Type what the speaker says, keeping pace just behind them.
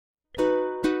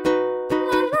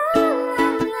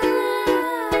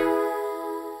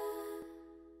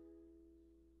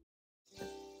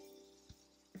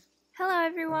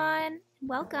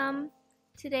welcome!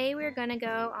 Today we're going to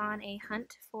go on a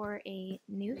hunt for a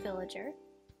new villager.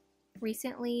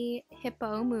 Recently,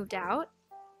 Hippo moved out,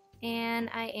 and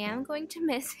I am going to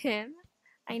miss him.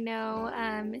 I know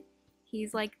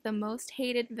he's like the most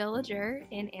hated villager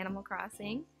in Animal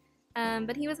Crossing,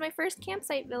 but he was my first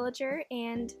campsite villager,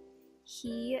 and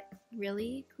he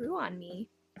really grew on me.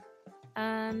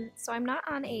 So I'm not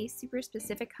on a super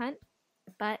specific hunt,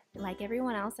 but like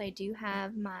everyone else, I do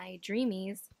have my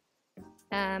Dreamies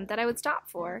that I would stop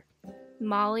for.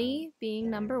 Molly being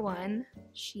number one.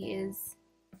 She is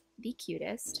the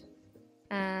cutest.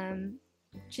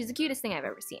 She's the cutest thing I've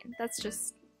ever seen. That's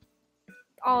just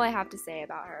all I have to say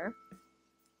about her.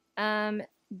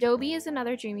 Dobie is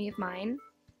another Dreamy of mine,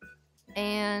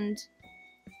 and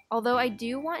although I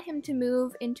do want him to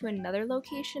move into another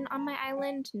location on my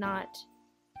island, not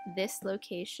this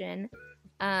location,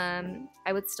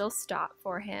 I would still stop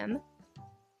for him.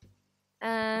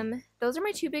 Those are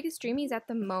my two biggest Dreamies at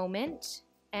the moment,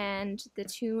 and the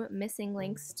two missing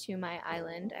links to my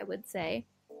island, I would say.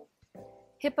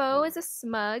 Hippo is a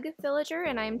smug villager,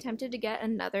 and I'm tempted to get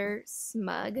another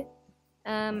smug.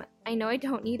 I know I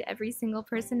don't need every single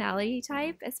personality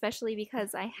type, especially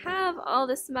because I have all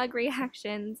the smug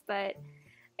reactions, but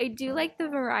I do like the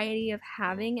variety of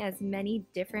having as many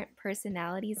different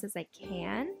personalities as I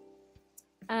can.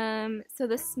 So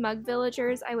the smug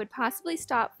villagers I would possibly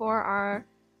stop for are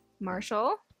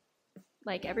Marshall,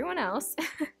 like everyone else,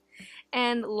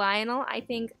 and Lionel. I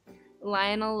think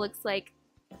Lionel looks like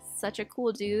such a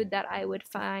cool dude that I would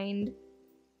find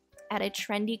at a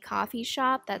trendy coffee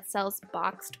shop that sells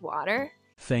boxed water.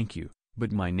 Thank you,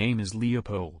 but my name is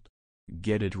Leopold.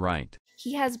 Get it right.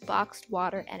 He has boxed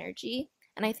water energy,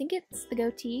 and I think it's the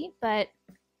goatee, but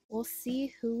we'll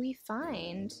see who we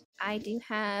find. I do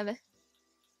have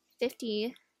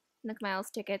 50 Nook Miles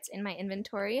tickets in my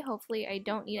inventory. Hopefully I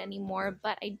don't need any more,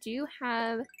 but I do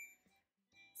have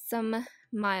some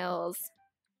miles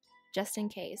just in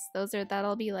case.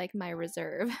 That'll be like my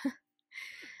reserve.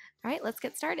 Alright, let's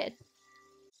get started.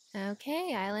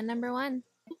 Okay, island number 1.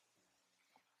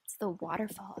 It's the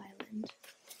waterfall island.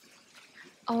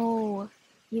 Oh,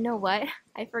 you know what?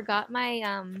 I forgot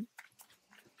my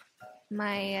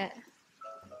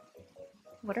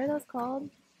what are those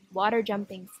called? Water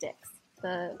jumping sticks.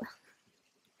 The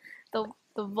pole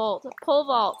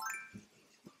vault.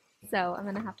 So I'm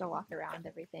gonna have to walk around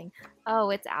everything.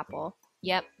 Oh, it's Apple.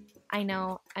 Yep, I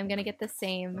know. I'm gonna get the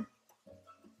same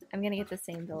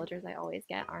villagers I always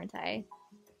get, aren't I?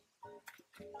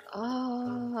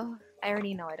 Oh, I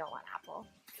already know I don't want Apple.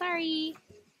 Sorry.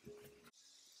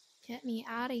 Get me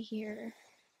out of here.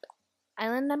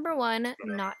 Island number 1,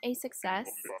 not a success.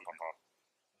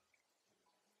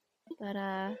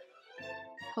 But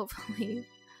hopefully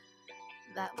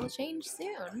that will change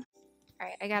soon.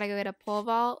 Alright, I gotta go get a pole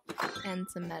vault and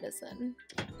some medicine.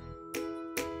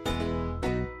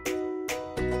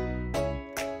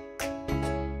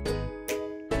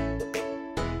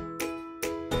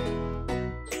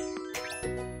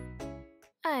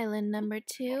 Island number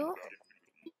 2.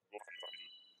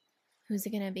 Who's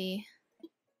it gonna be?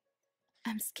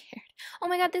 I'm scared. Oh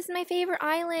my god, this is my favorite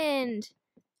island!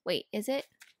 Wait, is it?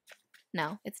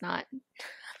 No, it's not.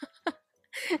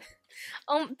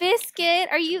 Oh, Biscuit,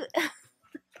 are you...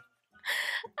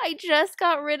 I just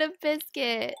got rid of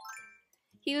Biscuit.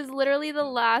 He was literally the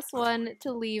last one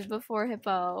to leave before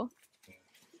Hippo.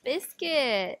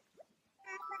 Biscuit!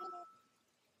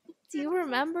 Do you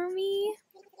remember me?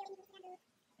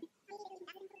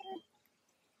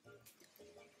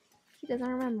 He doesn't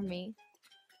remember me.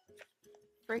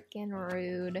 Freaking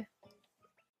rude.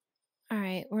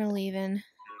 Alright, we're leaving.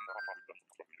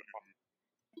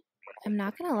 I'm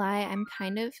not gonna lie, I'm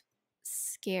kind of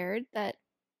scared that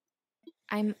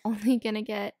I'm only gonna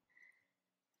get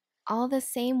all the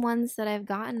same ones that I've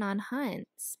gotten on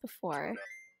hunts before.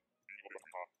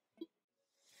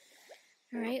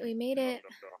 Alright, we made it.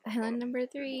 Island number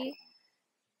 3.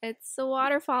 It's the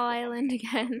waterfall island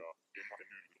again.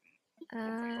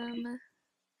 I'm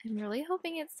really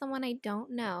hoping it's someone I don't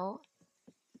know.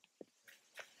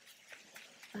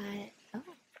 But,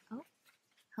 oh,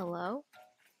 hello?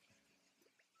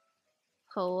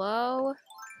 Hello?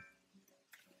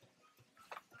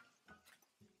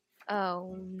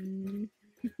 Oh.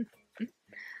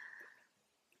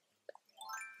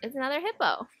 It's another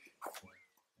hippo.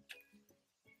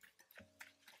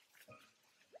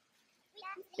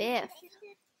 Biff.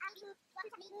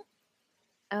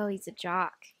 Oh, he's a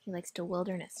jock. He likes to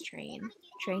wilderness train.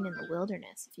 Train in the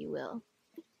wilderness, if you will.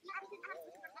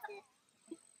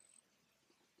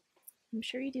 I'm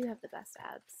sure you do have the best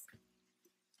abs.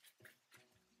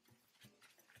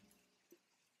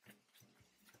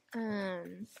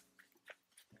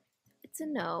 It's a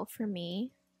no for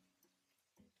me.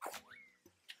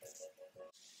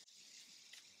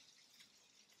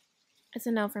 It's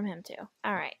a no from him too.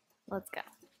 All right, let's go.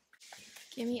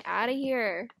 Get me out of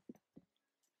here.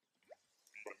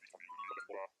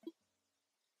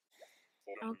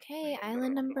 Okay,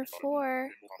 island number 4.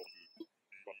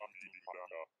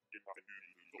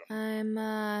 I'm,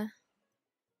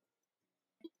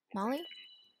 Molly?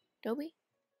 Dobie?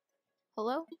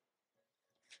 Hello?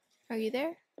 Are you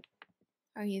there?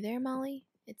 Are you there, Molly?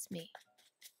 It's me.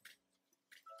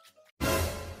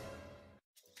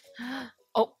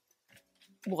 Oh,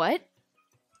 what?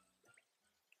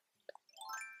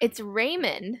 It's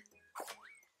Raymond.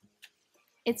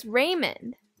 It's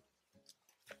Raymond.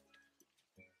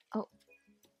 Oh,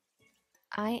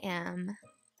 I am.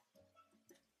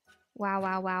 Wow,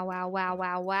 wow, wow, wow, wow,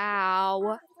 wow,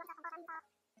 wow.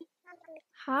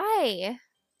 Hi.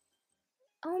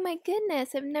 Oh my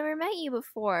goodness, I've never met you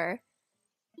before.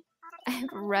 I've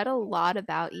read a lot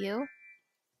about you.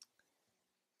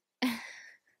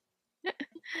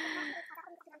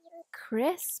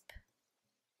 Crisp?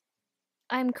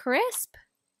 I'm Crisp?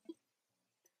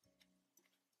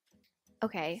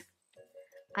 Okay.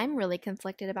 I'm really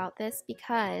conflicted about this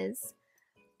because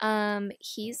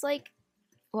he's like,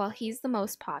 well, he's the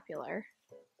most popular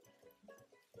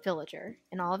villager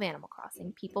in all of Animal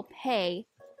Crossing. People pay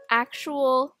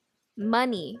actual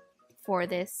money for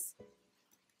this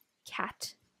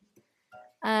cat.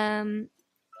 But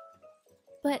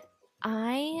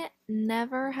I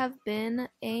never have been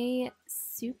a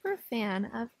super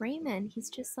fan of Raymond. He's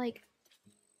just like,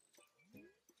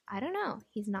 I don't know.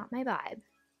 He's not my vibe.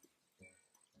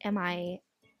 Am I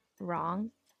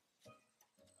wrong?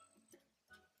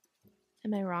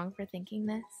 Am I wrong for thinking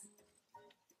this?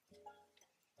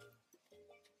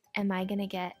 Am I gonna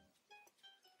get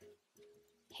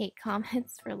hate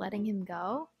comments for letting him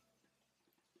go?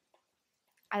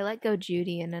 I let go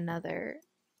Judy in another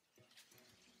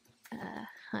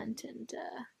hunt and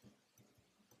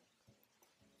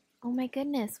oh my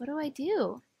goodness, what do I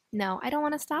do? No, I don't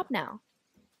want to stop now.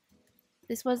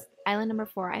 This was island number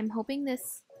 4. I'm hoping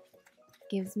this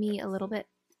gives me a little bit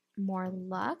more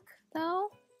luck though.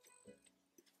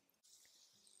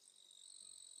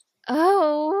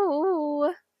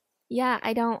 Oh yeah,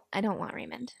 I don't want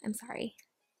Raymond. I'm sorry.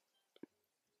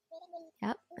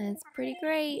 Yep, it's pretty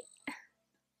great.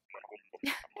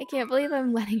 I can't believe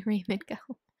I'm letting Raymond go.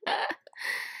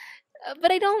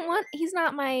 But I don't want, he's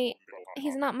not my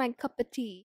cup of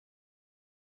tea.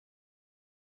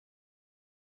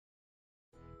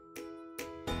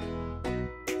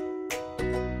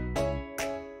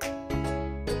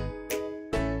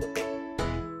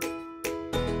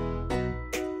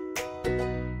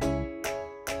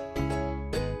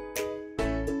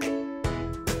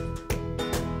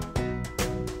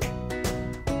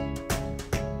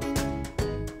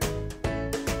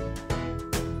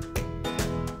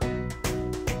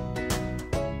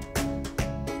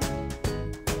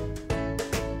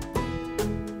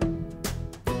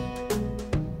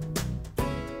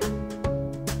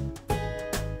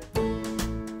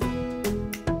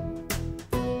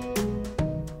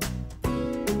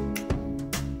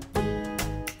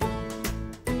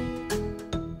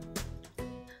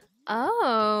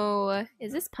 Oh,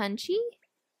 is this Punchy?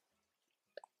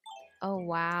 Oh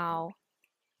wow.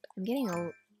 I'm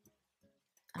getting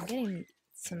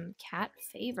some cat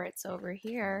favorites over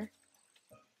here.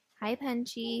 Hi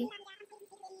Punchy.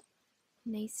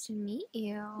 Nice to meet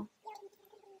you.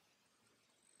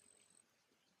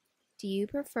 Do you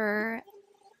prefer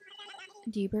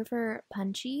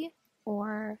Punchy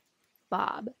or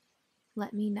Bob?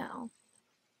 Let me know.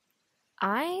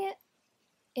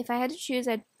 If I had to choose,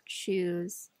 I'd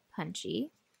choose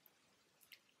Punchy.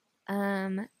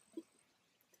 But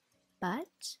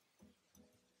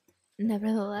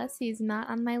nevertheless, he's not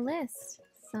on my list.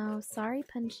 So sorry,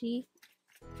 Punchy.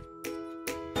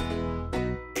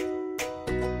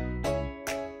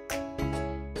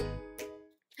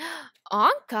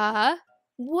 Anka?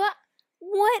 What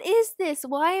is this?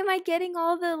 Why am I getting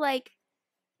all the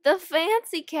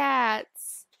fancy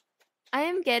cats? I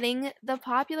am getting the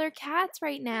popular cats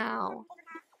right now.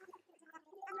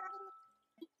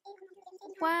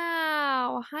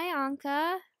 Wow. Hi,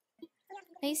 Anka.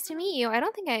 Nice to meet you. I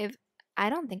don't think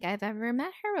I've ever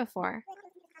met her before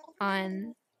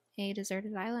on a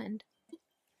deserted island.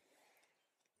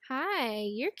 Hi,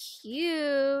 you're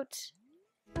cute.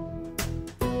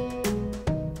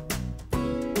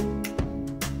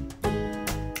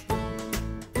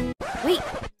 Wait,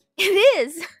 it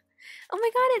is. Oh my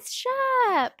god, it's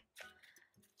Shep.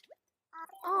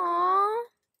 Aww.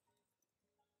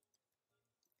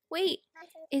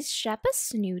 Is Shep a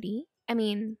snooty? I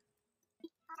mean,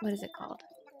 what is it called?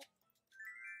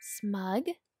 Smug?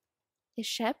 Is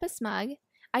Shep a smug?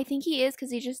 I think he is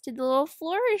because he just did the little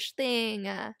flourish thing.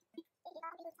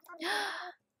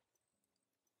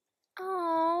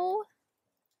 Oh,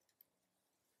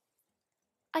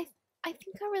 I I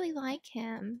think I really like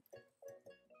him.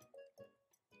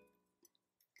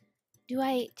 Do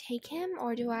I take him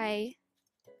or do I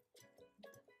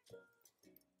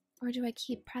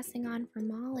keep pressing on for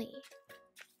Molly?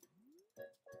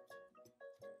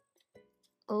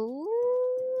 Oh,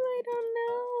 I don't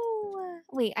know.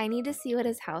 Wait, I need to see what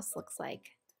his house looks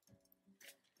like.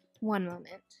 One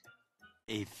moment.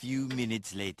 A few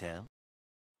minutes later.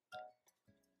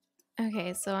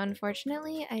 Okay, so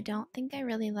unfortunately, I don't think I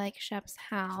really like Shep's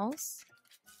house.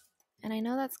 And I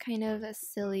know that's kind of a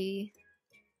silly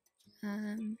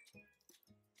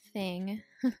thing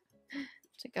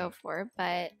to go for,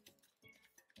 but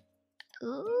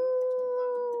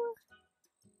ooh.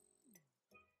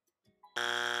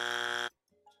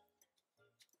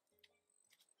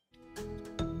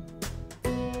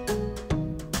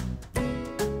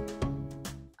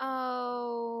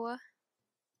 Oh,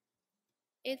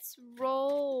 it's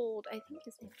rolled. I think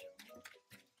his name's rolled.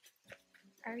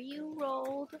 Are you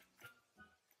rolled?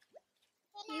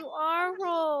 You are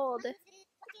rolled.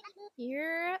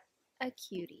 You're a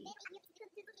cutie.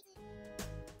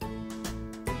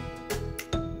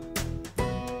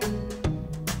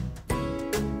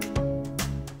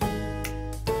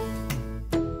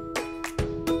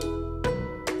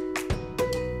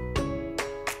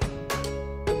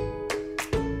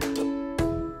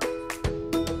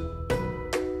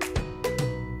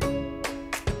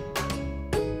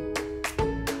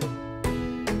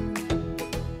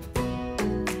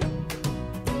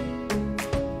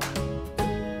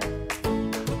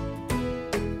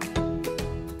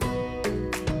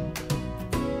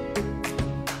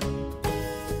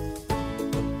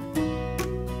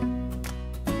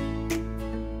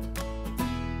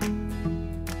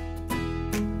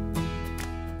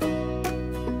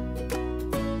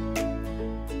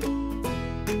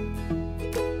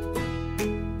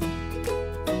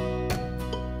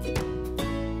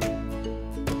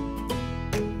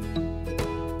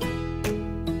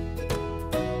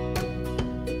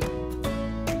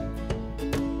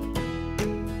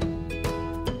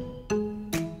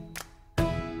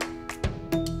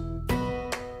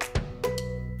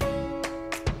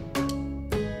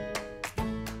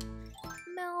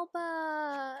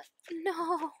 Melba!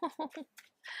 No!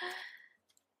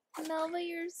 Melba,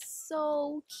 you're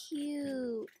so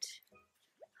cute.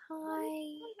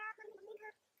 Hi.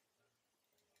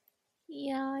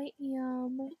 Yeah, I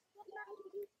am.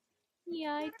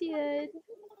 Yeah, I did.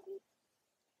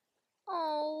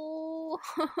 Oh,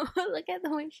 look at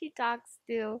the way she talks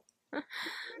too. That's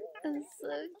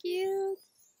so cute.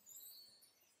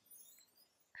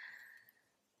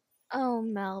 Oh,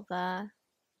 Melba.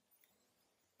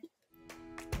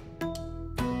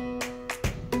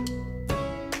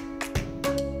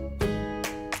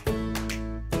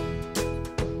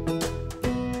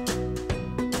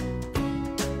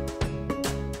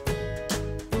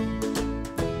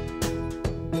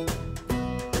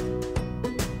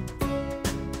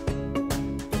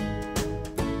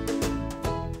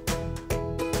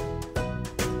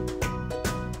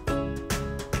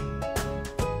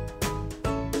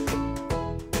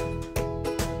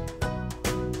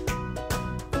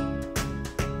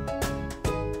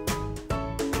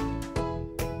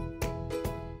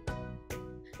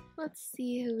 Let's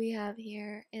see who we have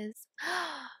here is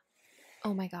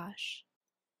oh my gosh.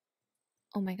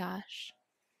 Oh my gosh.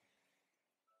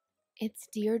 It's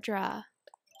Deirdre.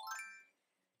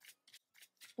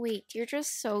 Wait, Deirdre's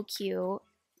so cute.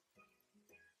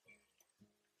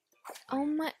 Oh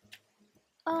my.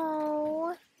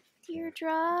 Oh,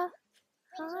 Deirdre.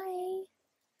 Hi.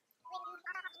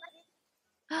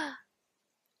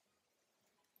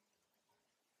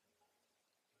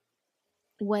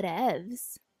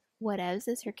 Whatevs. Whatevs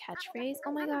is her catchphrase.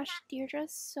 Oh my gosh,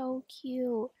 Deirdre's so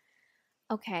cute.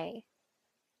 Okay.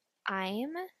 I'm.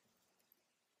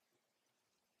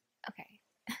 Okay.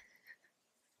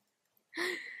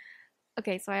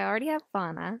 Okay, so I already have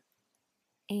Fauna.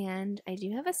 And I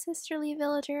do have a sisterly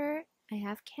villager. I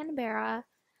have Canberra.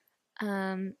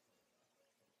 Planning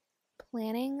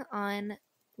on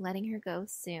letting her go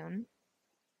soon.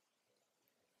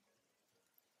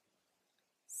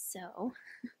 So,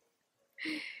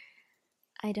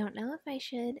 I don't know if I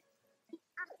should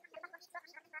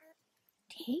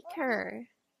take her.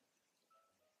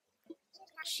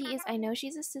 She is, I know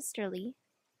she's a sisterly.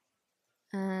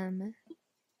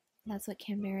 That's what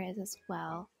Canberra is as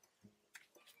well.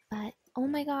 But, oh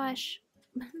my gosh.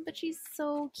 But she's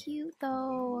so cute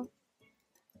though.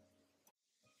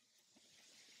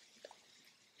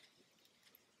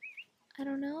 I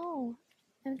don't know.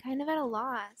 I'm kind of at a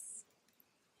loss.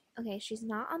 Okay, she's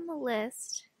not on the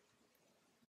list.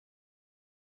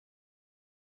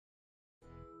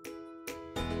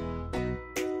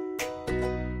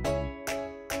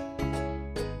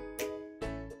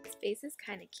 His face is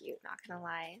kind of cute, not gonna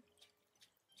lie.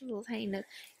 A little tiny nose.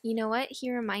 You know what?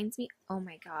 He reminds me. Oh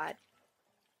my god.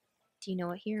 Do you know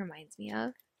what he reminds me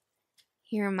of?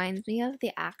 He reminds me of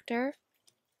the actor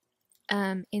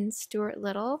in Stuart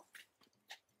Little.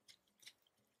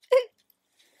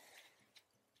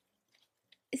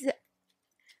 Is it?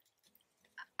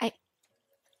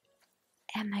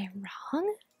 Am I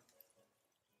wrong?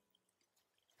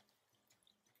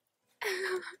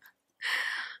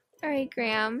 Alright,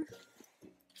 Graham.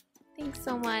 Thanks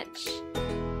so much.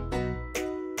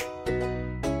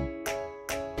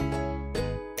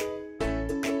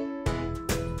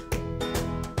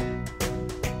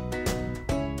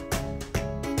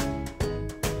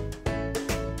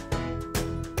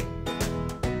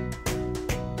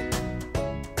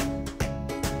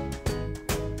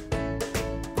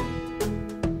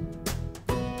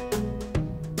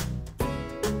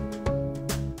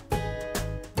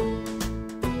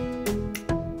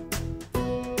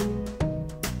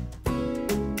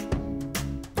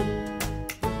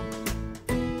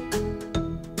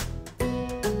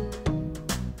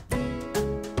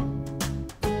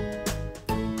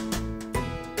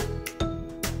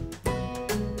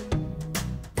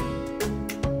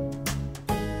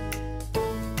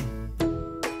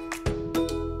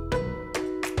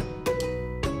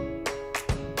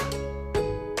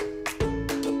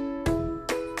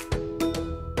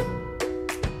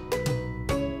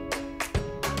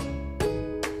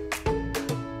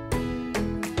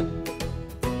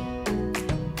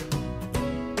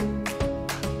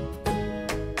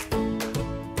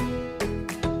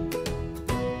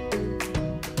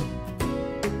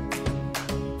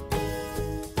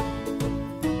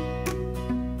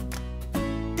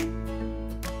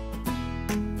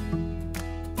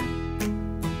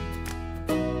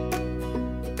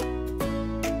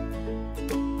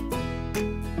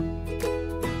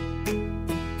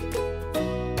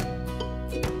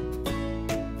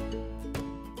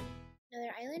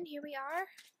 Another island, here we are.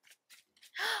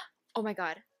 Oh my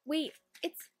god. Wait,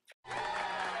 it's...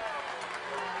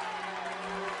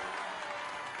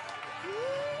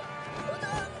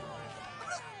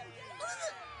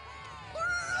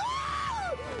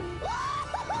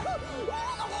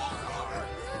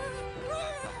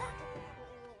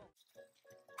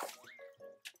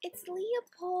 It's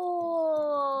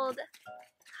Leopold!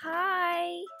 Hi!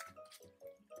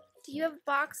 Do you have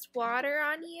boxed water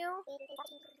on you?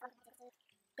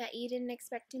 Bet you didn't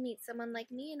expect to meet someone like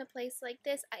me in a place like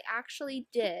this. I actually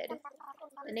did.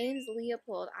 The name's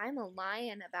Leopold. I'm a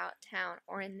lion about town,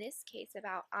 or in this case,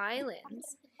 about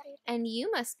islands. And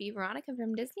you must be Veronica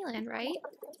from Disneyland, right?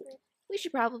 We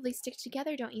should probably stick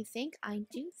together, don't you think? I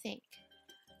do think.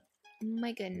 Oh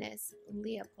my goodness,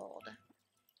 Leopold.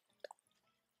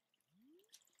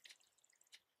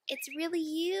 It's really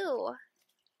you.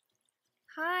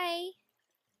 Hi.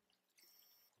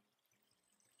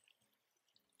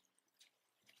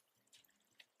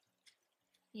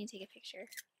 I need to take a picture.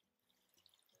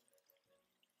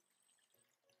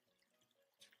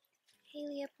 Hey,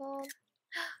 Leopold.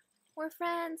 We're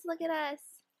friends. Look at us.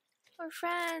 We're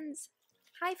friends.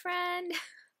 Hi, friend.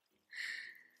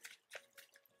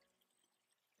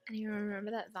 Anyone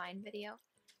remember that Vine video?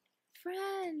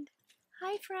 Friend.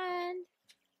 Hi, friend.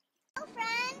 Hello,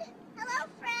 friend. Hello,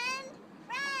 friend.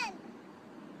 Friend.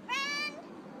 Friend.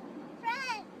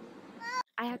 Friend.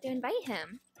 I have to invite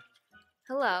him.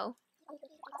 Hello.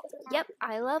 Yep,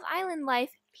 I love island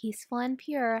life. Peaceful and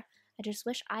pure. I just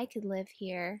wish I could live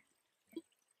here.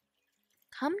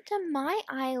 Come to my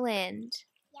island.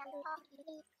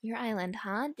 Your island,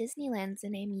 huh? Disneyland's the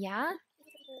name, yeah?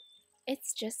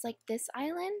 It's just like this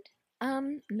island?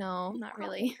 No, not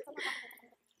really.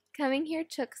 Coming here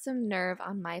took some nerve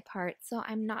on my part, so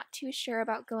I'm not too sure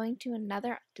about going to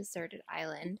another deserted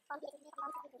island.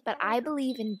 But I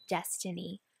believe in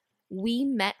destiny. We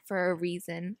met for a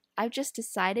reason. I've just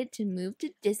decided to move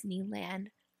to Disneyland.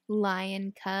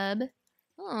 Lion cub.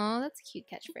 Oh, that's a cute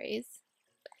catchphrase.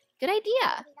 Good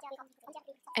idea.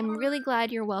 I'm really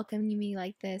glad you're welcoming me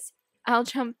like this. I'll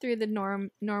jump through the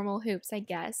normal hoops, I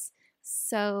guess.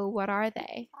 So, what are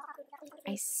they?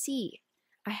 I see.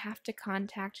 I have to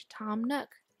contact Tom Nook,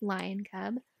 Lion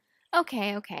Cub.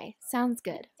 Okay, sounds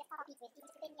good.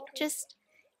 Just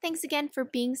Thanks again for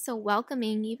being so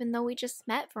welcoming, even though we just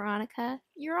met, Veronica.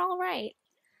 You're all right.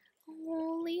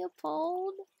 Oh,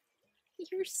 Leopold,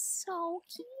 you're so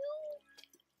cute.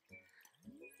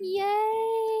 Yay!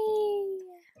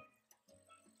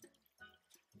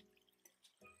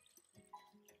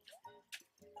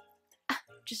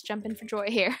 Just jumping for joy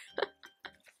here.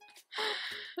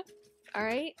 All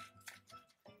right.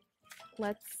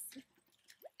 I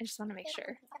just want to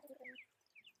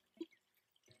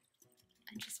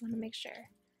make sure.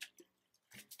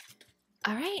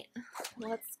 All right,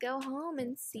 let's go home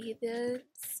and see the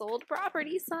sold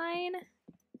property sign.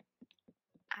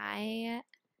 I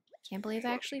can't believe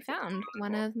I actually found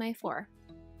one of my 4.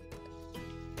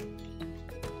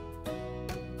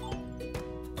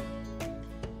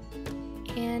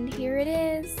 And here it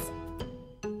is.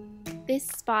 This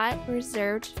spot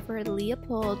reserved for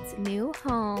Leopold's new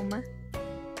home.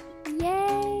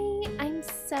 Yay! I'm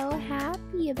so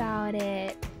happy about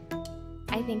it.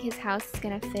 I think his house is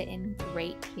gonna fit in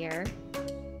great here.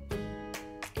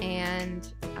 And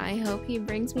I hope he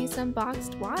brings me some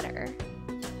boxed water.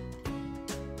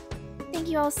 Thank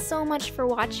you all so much for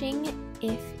watching.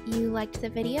 If you liked the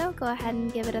video, go ahead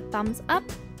and give it a thumbs up.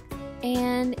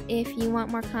 And if you want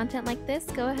more content like this,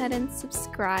 go ahead and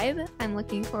subscribe. I'm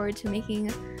looking forward to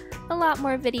making a lot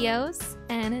more videos.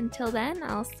 And until then,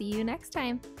 I'll see you next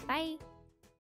time. Bye!